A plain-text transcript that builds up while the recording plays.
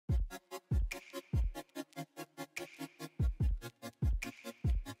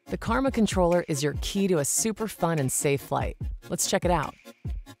The Karma controller is your key to a super fun and safe flight. Let's check it out.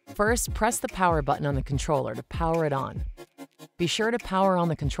 First, press the power button on the controller to power it on. Be sure to power on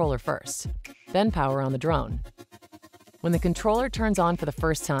the controller first, then power on the drone. When the controller turns on for the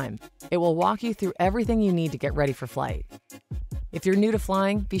first time, it will walk you through everything you need to get ready for flight. If you're new to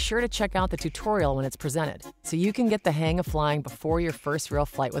flying, be sure to check out the tutorial when it's presented, so you can get the hang of flying before your first real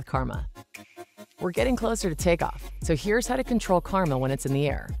flight with Karma. We're getting closer to takeoff, so here's how to control Karma when it's in the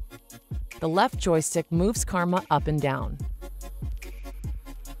air. The left joystick moves Karma up and down.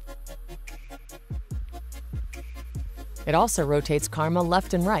 It also rotates Karma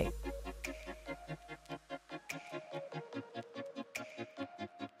left and right.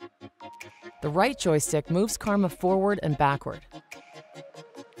 The right joystick moves Karma forward and backward.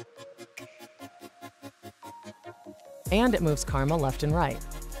 And it moves Karma left and right.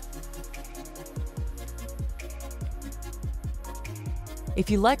 If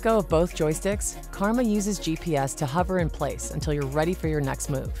you let go of both joysticks, Karma uses GPS to hover in place until you're ready for your next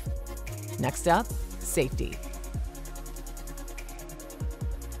move. Next up, safety.